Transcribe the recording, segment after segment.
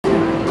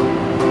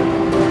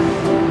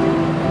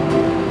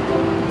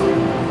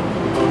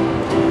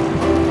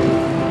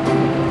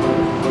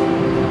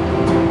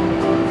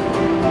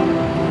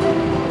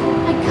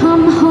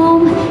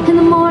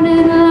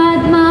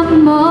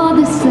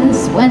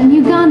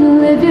wanna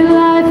live your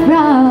life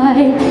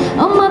right.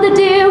 Oh mother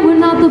dear, we're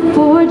not the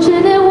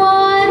fortunate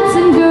ones,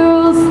 and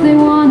girls, they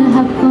wanna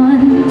have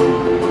fun.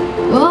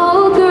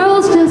 Oh,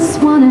 girls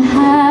just wanna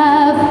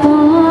have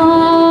fun.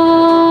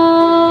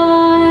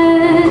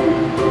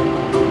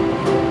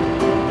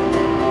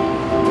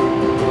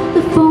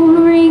 The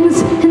phone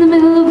rings in the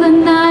middle of the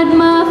night.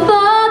 My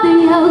father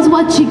yells,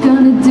 what you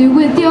gonna do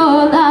with